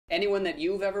Anyone that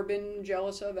you've ever been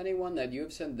jealous of? Anyone that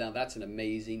you've said, now that's an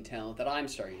amazing talent that I'm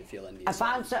starting to feel envious I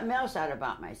found something else out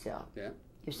about myself. Yeah.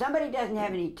 If somebody doesn't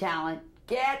have any talent,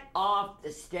 get off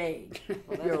the stage.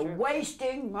 Well, You're true.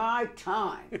 wasting my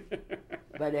time.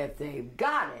 But if they've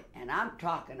got it, and I'm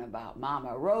talking about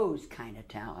Mama Rose kind of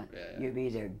talent, you've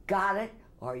either got it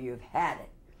or you've had it.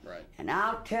 Right. And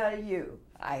I'll tell you,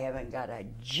 I haven't got a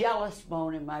jealous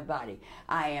bone in my body.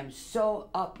 I am so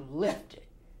uplifted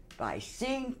by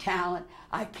seeing talent.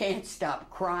 I can't stop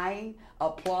crying,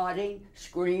 applauding,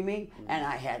 screaming, and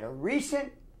I had a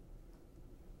recent,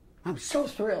 I'm so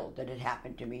thrilled that it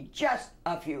happened to me just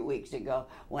a few weeks ago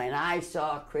when I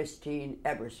saw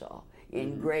Christine+Ebersole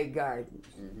in Grey Gardens.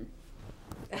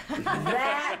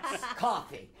 That's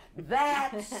coffee.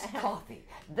 That's coffee.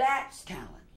 That's talent.